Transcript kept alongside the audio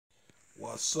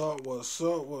What's up, what's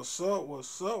up, what's up,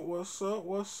 what's up, what's up,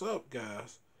 what's up,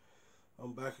 guys?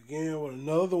 I'm back again with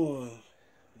another one.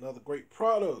 Another great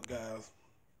product, guys.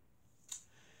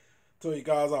 Tell you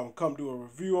guys I'm gonna come do a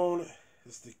review on it.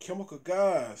 It's the Chemical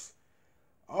Guys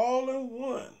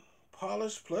all-in-one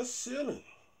polish plus sealant.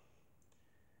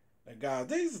 Now guys,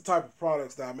 these are the type of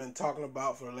products that I've been talking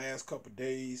about for the last couple of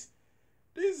days.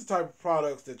 These are the type of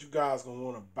products that you guys gonna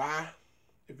want to buy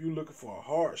if you're looking for a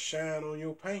hard shine on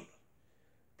your paint.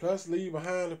 Plus leave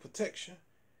behind the protection.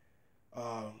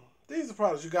 These are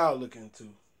products you gotta look into.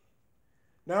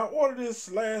 Now I ordered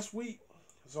this last week.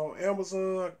 It's on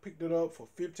Amazon. I picked it up for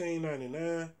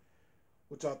 $15.99,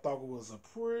 which I thought was a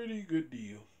pretty good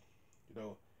deal. You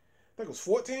know, I think it was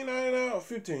 $14.99 or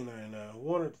 $15.99,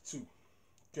 one of the two.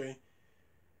 Okay.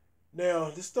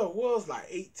 Now this stuff was like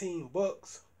 18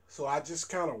 bucks, so I just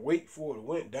kind of wait for it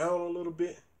went down a little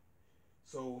bit.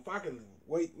 So if I can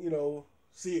wait,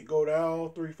 see it go down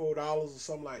 $3-4 or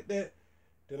something like that,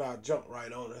 then I jump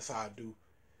right on. That's how I do.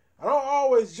 I don't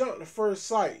always jump the first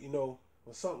sight, with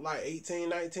something like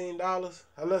 $18-19,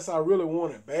 unless I really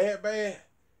want it bad.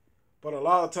 But a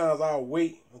lot of times I'll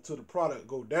wait until the product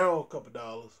go down a couple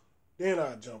dollars, then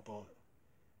I jump on it.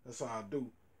 That's how I do.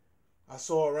 I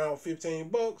saw around 15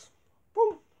 bucks,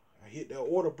 boom, I hit that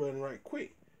order button right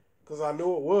quick, because I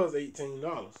know it was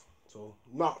 $18. So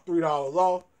knock $3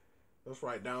 off. That's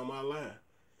right down my line.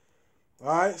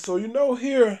 Alright, so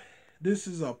here, this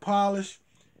is a polish,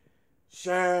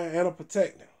 shine, and a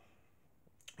protectant.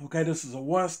 Okay, this is a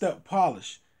one-step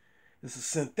polish. It's a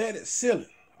synthetic sealant,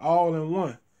 all in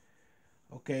one.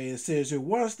 Okay, it says your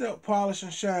one-step polish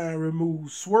and shine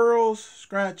removes swirls,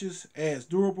 scratches, adds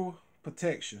durable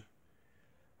protection.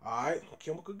 Alright,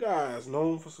 Chemical Guys,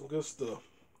 known for some good stuff.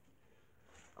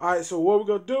 Alright, so what we're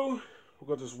going to do, we're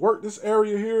going to just work this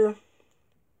area here.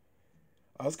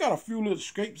 It's got a few little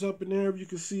scrapes up in there, if you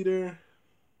can see there.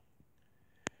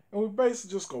 And we're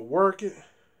basically just going to work it,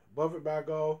 buff it back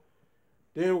off.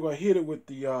 Then we're going to hit it with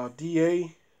the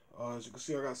DA. As you can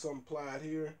see, I got something applied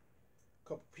here. A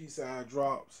couple pea-sized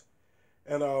drops.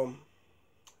 And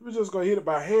we're just going to hit it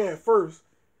by hand first,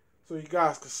 so you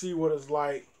guys can see what it's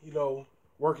like,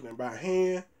 working it by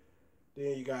hand.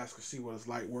 Then you guys can see what it's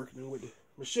like working with the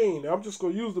machine. Now, I'm just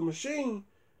going to use the machine,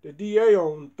 the DA,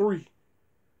 on 3.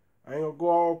 I ain't going to go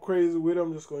all crazy with it.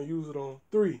 I'm just going to use it on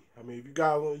 3. I mean, if you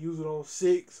guys want to use it on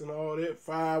 6 and all that,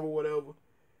 5 or whatever,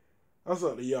 that's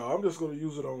up to y'all. I'm just going to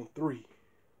use it on 3.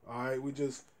 All right, we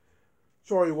just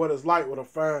showing you what it's like with a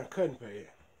fine cutting pad.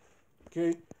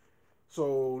 Okay,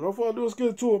 so no further ado, let's get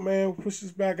into it, man. We'll push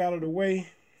this back out of the way.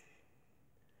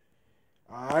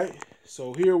 All right,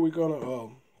 so here we're going to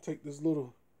take this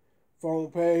little foam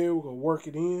pad here. We're going to work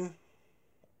it in.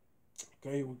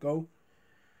 Okay, here we go.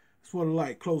 That's what it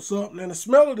like close up. Now the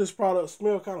smell of this product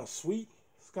smells kind of sweet.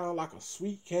 It's kind of like a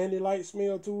sweet candy-like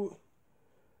smell to it.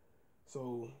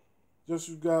 So just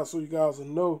so you guys will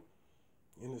know,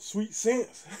 in the sweet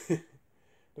sense,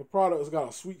 the product has got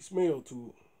a sweet smell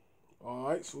to it. All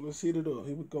right, so let's heat it up.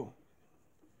 Here we go.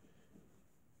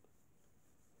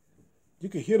 You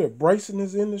can hear the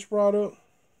abrasiveness in this product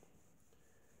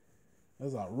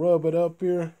as I rub it up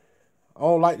here. I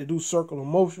don't like to do circular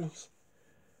motions.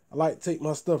 I like to take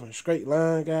my stuff in straight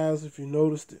line, guys, if you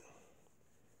noticed it.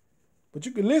 But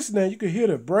you can listen now. You can hear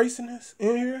the abrasiveness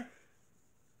in here.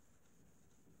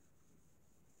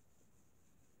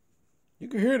 You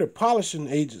can hear the polishing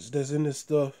agents that's in this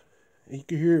stuff. And you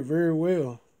can hear it very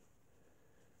well.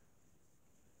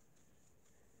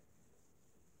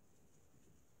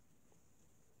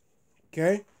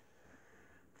 Okay.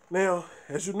 Now,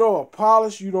 as you know, a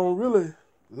polish, you don't really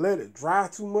let it dry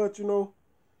too much,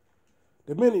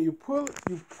 The minute you pull it,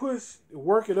 you push,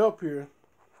 work it up here.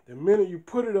 The minute you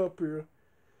put it up here,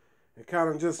 and kind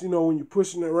of just, when you're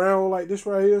pushing it around like this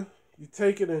right here, you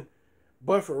take it and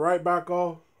buff it right back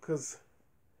off. Because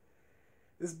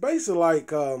it's basically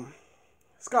like,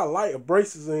 it's got light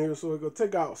abrasives in here, so it's going to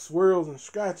take out swirls and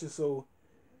scratches. So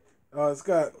it's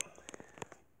got,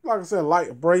 like I said, light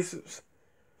abrasives.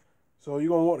 So you're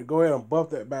going to want to go ahead and buff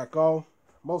that back off.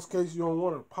 Most cases, you don't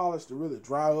want the polish to really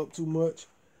dry up too much.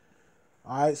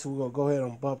 Alright, so we're going to go ahead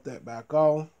and buff that back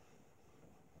off.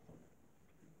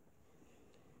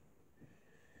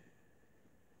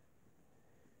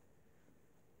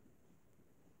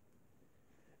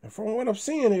 And from what I'm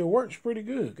seeing, it works pretty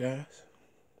good, guys.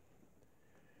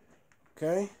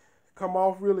 Okay, come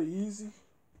off really easy. You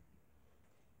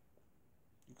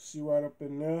can see right up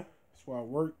in there. That's where I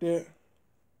worked at.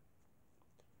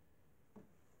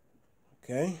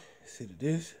 Okay, see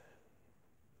this.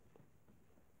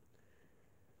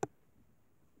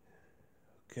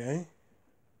 Okay.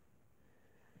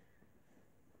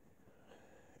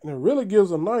 And it really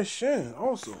gives a nice shine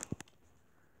also.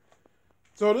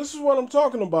 So this is what I'm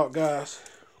talking about, guys.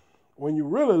 When you're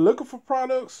really looking for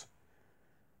products,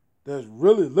 that's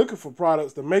really looking for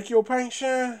products to make your paint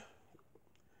shine,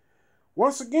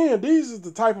 once again, these are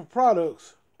the type of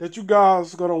products that you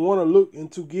guys are going to want to look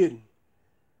into getting.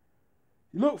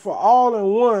 You look for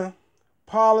all-in-one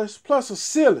polish plus a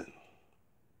sealant.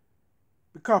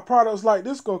 Because products like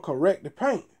this going to correct the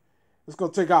paint. It's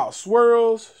going to take out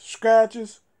swirls,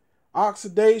 scratches,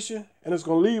 oxidation, and it's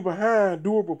going to leave behind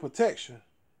durable protection.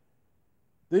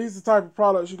 These are the type of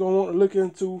products you're going to want to look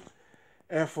into.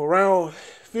 And for around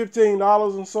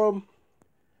 $15 and something,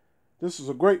 this is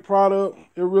a great product.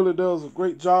 It really does a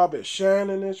great job at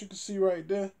shining, as you can see right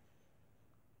there.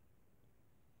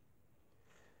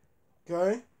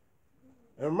 Okay.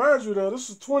 And mind you, now, this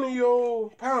is a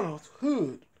 20-year-old panel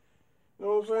hood. You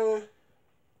know what I'm saying?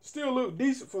 Still look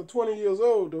decent for 20 years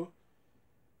old, though.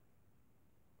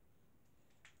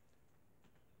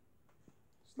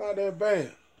 It's not that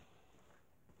bad.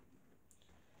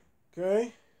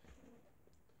 Okay.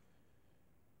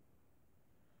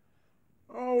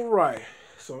 All right.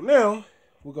 So now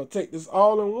we're going to take this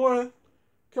all-in-one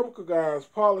Chemical Guys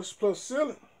polish plus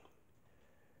sealant.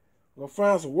 We're going to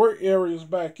find some work areas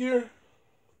back here.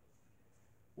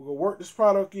 We're going to work this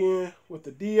product in with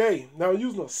the DA. Now,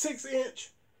 using a 6-inch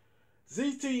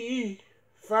ZTE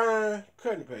fine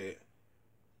cutting pad.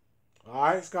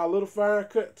 Alright, it's got a little fine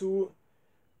cut to it.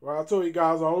 Well, I told you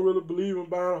guys I don't really believe in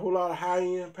buying a whole lot of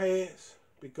high-end pads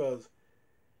because,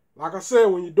 like I said,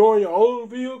 when you're doing your own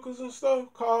vehicles and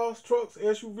stuff, cars, trucks,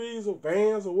 SUVs, or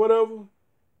vans, or whatever,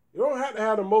 you don't have to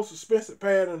have the most expensive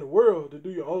pad in the world to do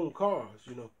your own cars,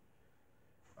 you know.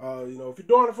 If you're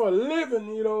doing it for a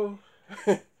living, you know,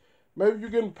 maybe you're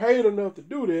getting paid enough to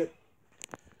do that,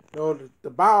 you know, to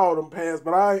buy all them pads,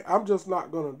 but I'm just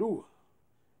not going to do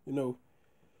it. You know,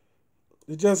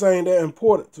 it just ain't that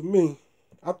important to me.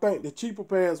 I think the cheaper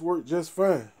pads work just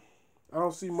fine. I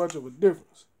don't see much of a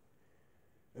difference.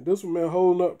 And this one been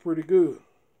holding up pretty good.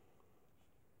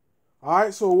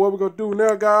 Alright, so what we're going to do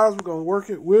now, guys, we're going to work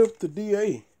it with the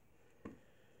DA.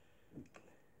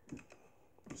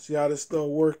 See how this stuff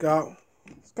work out.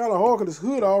 It's kind of hard because this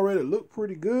hood already looked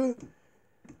pretty good.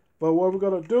 But what we're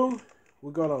going to do,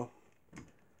 we're going to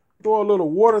throw a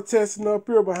little water testing up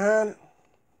here behind it.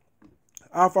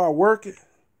 After I work it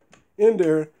in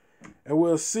there, and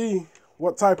we'll see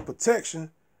what type of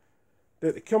protection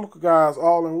that the Chemical Guys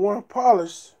all-in-one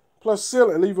polish plus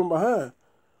sealant leaving behind.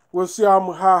 We'll see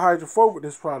how hydrophobic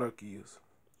this product is.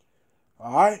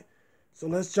 Alright, so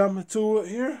let's jump into it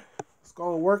here. Let's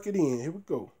go and work it in. Here we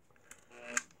go.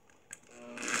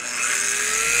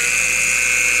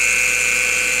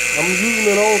 I'm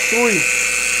using it on 3.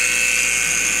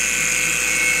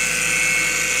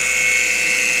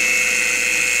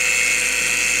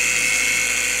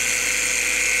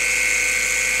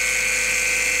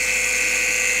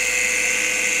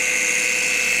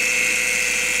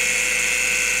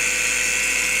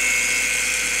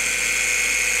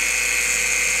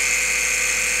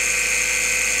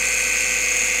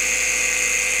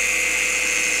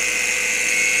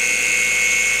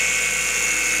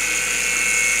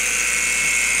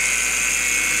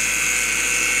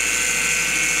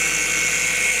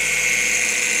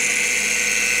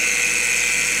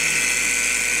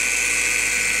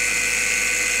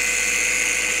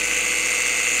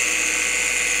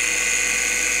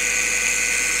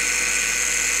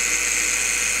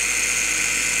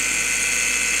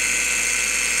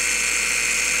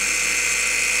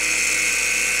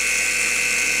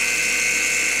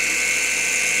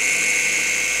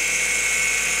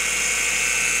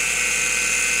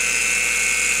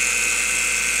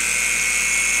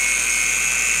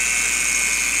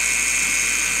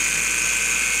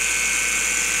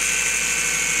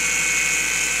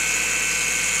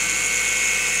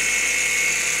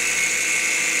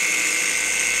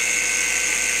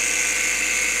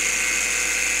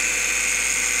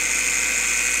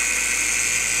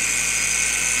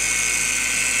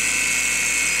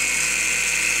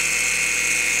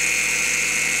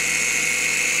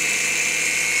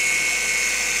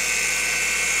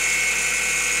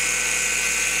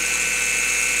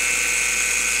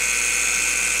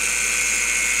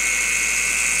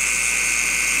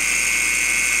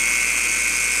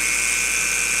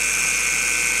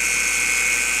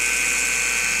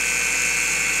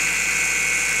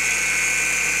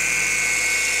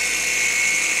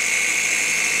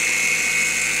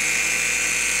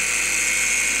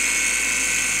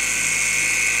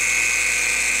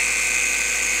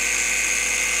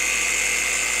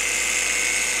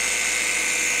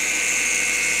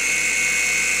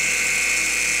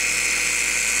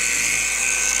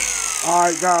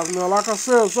 Alright guys, now like I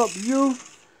said, it's up to you.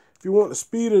 If you want to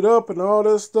speed it up and all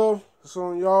that stuff, it's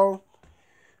on y'all.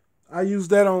 I use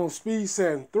that on speed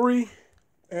setting 3.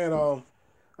 And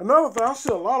another thing, I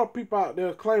see a lot of people out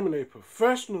there claiming they're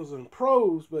professionals and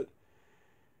pros, but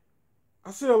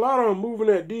I see a lot of them moving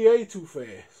that DA too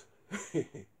fast.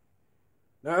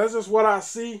 Now that's just what I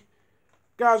see.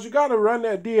 Guys, you got to run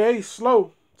that DA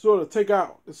slow so to take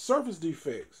out the surface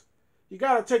defects. You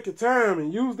got to take your time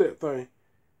and use that thing.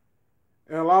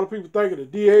 And a lot of people think the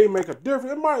DA make a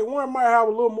difference. One might have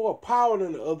a little more power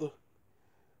than the other,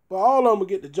 but all of them will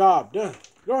get the job done.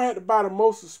 You don't have to buy the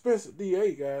most expensive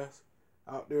DA, guys,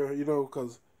 out there, you know,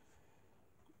 because,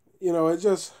 you know, it's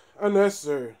just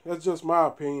unnecessary. That's just my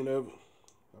opinion of it.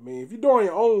 I mean, if you're doing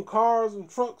your own cars and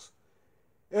trucks,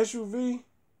 SUV,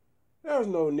 there's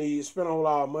no need to spend a whole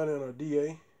lot of money on a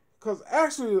DA. Because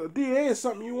actually, a DA is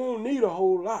something you won't need a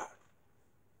whole lot.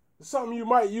 It's something you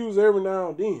might use every now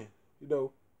and then. You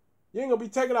know, you ain't going to be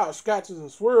taking out scratches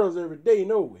and swirls every day,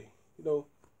 no way. You know,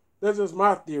 that's just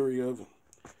my theory of it.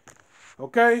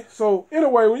 Okay, so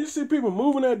anyway, when you see people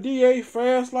moving that DA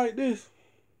fast like this,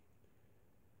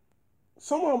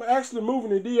 some of them are actually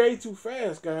moving the DA too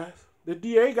fast, guys. The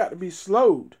DA got to be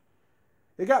slowed.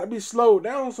 It got to be slowed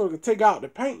down so it can take out the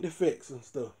paint defects and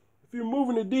stuff. If you're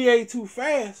moving the DA too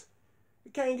fast,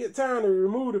 you can't get time to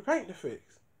remove the paint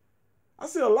defects. I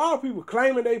see a lot of people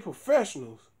claiming they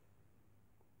professionals,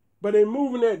 but they're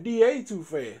moving that DA too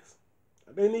fast.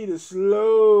 They need to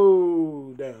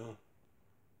slow down.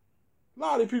 A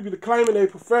lot of people that claiming they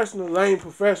professionals ain't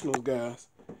professionals, guys.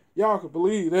 Y'all can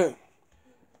believe that.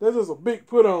 There's just a big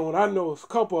put on. I know a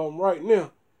couple of them right now.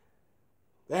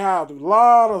 They have a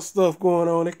lot of stuff going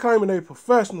on. They claiming they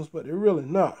professionals, but they're really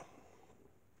not.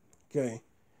 Okay.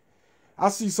 I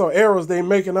see some errors they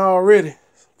making already.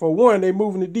 For one, they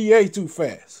moving the DA too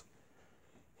fast.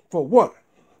 For one.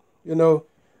 You know,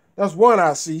 that's one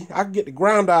I see. I can get the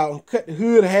ground out and cut the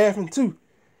hood half in two.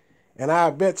 And I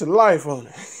bet your life on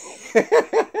it.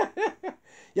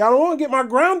 Y'all don't want to get my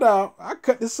ground out. I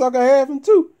cut this sucker half in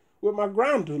two with my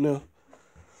grounder now.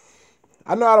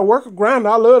 I know how to work a grinder.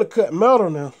 I love to cut metal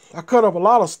now. I cut up a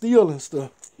lot of steel and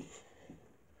stuff.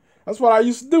 That's what I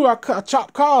used to do. I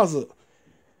chop cars up.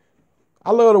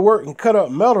 I love to work and cut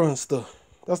up metal and stuff.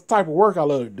 That's the type of work I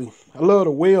love to do. I love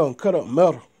to weld and cut up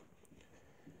metal.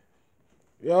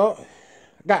 Yeah, I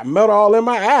got metal all in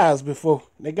my eyes before.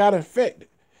 They got infected.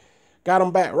 Got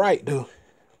them back right, though.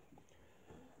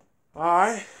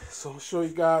 Alright, so I'll show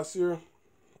you guys here.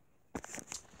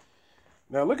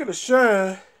 Now look at the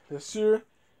shine that's here.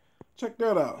 Check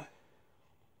that out.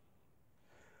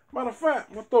 Matter of fact,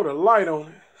 I'm going to throw the light on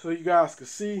it so you guys can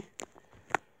see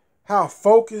how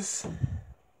focused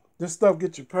this stuff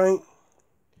gets your paint.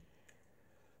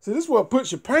 See, this is what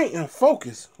puts your paint in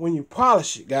focus when you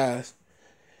polish it, guys.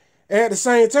 And at the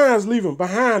same time, it's leaving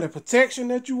behind the protection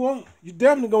that you want. You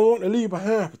definitely going to want to leave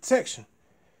behind protection.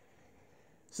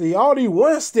 See, all these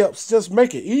one steps just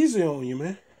make it easy on you,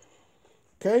 man.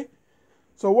 Okay?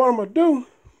 So what I'm going to do,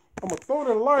 I'm going to throw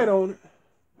the light on it.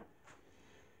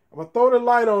 I'm going to throw the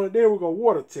light on it, then we're going to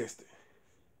water test it.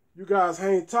 You guys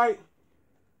hang tight.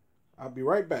 I'll be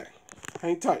right back.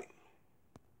 Hang tight.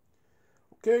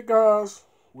 Okay, guys.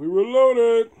 We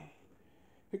reloaded.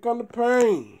 Here come the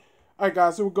paint. All right,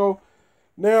 guys, here we go.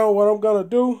 Now, what I'm going to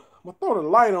do, I'm going to throw the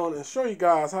light on it and show you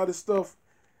guys how this stuff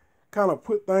kind of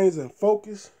put things in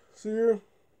focus. See here?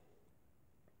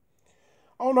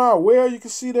 I don't know how well you can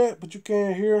see that, but you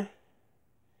can here.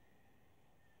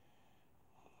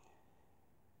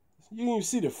 You can even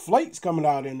see the flakes coming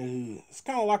out in the hood. It's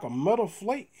kind of like a metal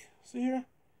flake. See here?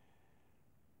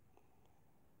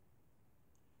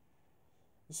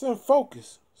 It's in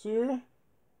focus. See here?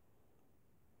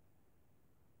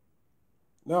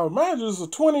 Now, mind you, it's a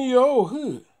 20-year-old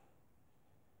hood.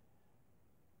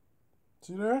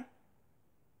 See there?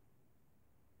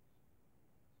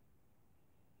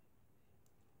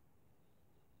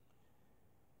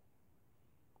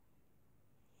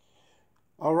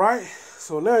 All right.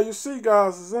 So now you see,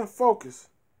 guys, it's in focus.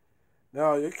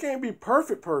 Now, it can't be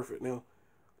perfect. Now,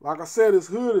 like I said, this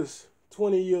hood is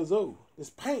 20 years old.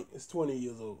 This paint is 20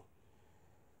 years old.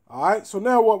 All right. So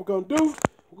now what we're going to do,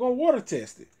 we're going to water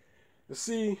test it to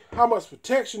see how much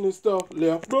protection this stuff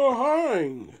left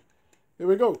behind. Here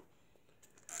we go.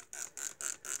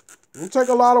 Don't take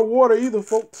a lot of water either,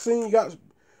 folks. See, you got to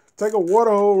take a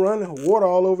water hole running water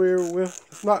all over everywhere.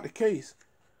 It's not the case.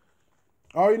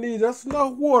 All you need is just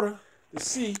enough water to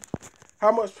see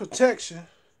how much protection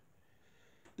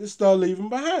this stuff leaving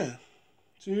behind.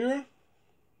 See here?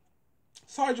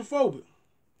 It's hydrophobic.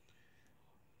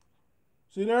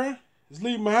 See there? It's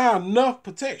leaving behind enough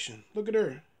protection. Look at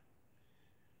there.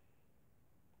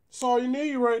 That's all you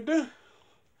need right there.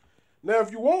 Now,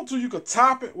 if you want to, you could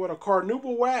top it with a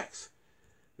carnauba wax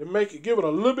to give it a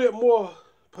little bit more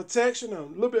protection and a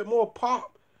little bit more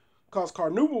pop. Because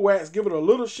carnauba wax give it a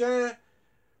little shine,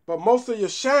 but most of your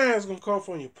shine is going to come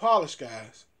from your polish,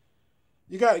 guys.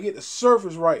 You got to get the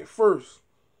surface right first.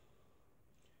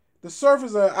 The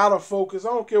surface is out of focus. I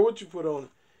don't care what you put on it.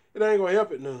 It ain't going to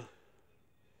help it none.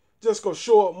 Just going to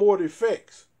show up more of the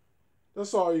effects.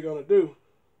 That's all you're going to do.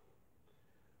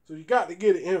 So you got to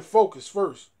get it in focus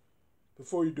first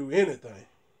before you do anything.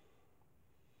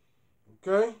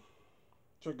 Okay?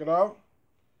 Check it out.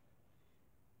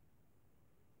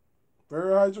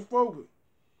 Very hydrophobic.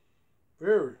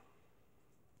 Very.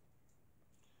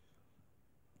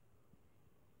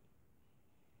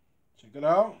 Check it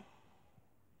out.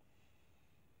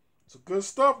 It's good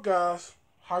stuff, guys.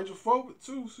 Hydrophobic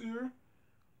too, see here?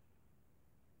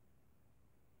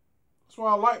 That's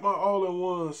why I like my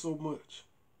all-in-one so much.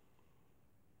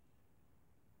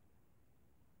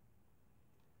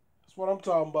 That's what I'm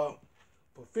talking about.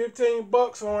 For 15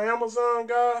 bucks on Amazon,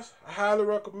 guys, I highly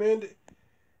recommend it.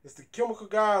 It's the Chemical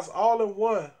Guys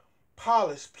all-in-one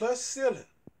polish plus sealant,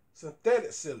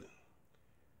 synthetic sealant.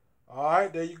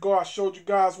 Alright, there you go. I showed you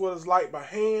guys what it's like by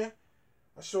hand.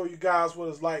 I show you guys what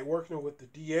it's like working with the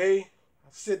DA. I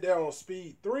sit there on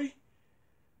speed 3.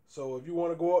 So if you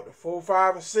want to go up to 4,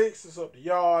 5, and 6, it's up to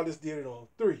y'all. I just did it on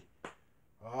 3.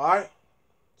 Alright.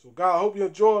 So guys, I hope you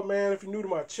enjoy it, man. If you're new to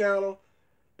my channel,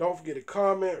 don't forget to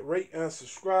comment, rate, and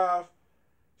subscribe.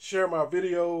 Share my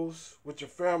videos with your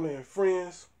family and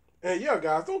friends. And yeah,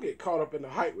 guys, don't get caught up in the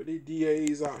hype with these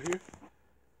DAs out here.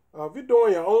 If you're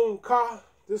doing your own car,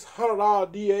 this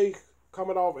 $100 DA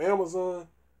coming off Amazon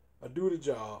will do the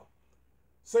job.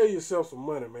 Save yourself some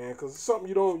money, man, because it's something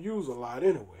you don't use a lot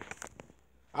anyway.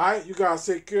 Alright, you guys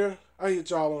take care. I'll hit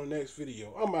y'all on the next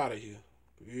video. I'm out of here.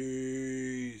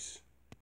 Peace.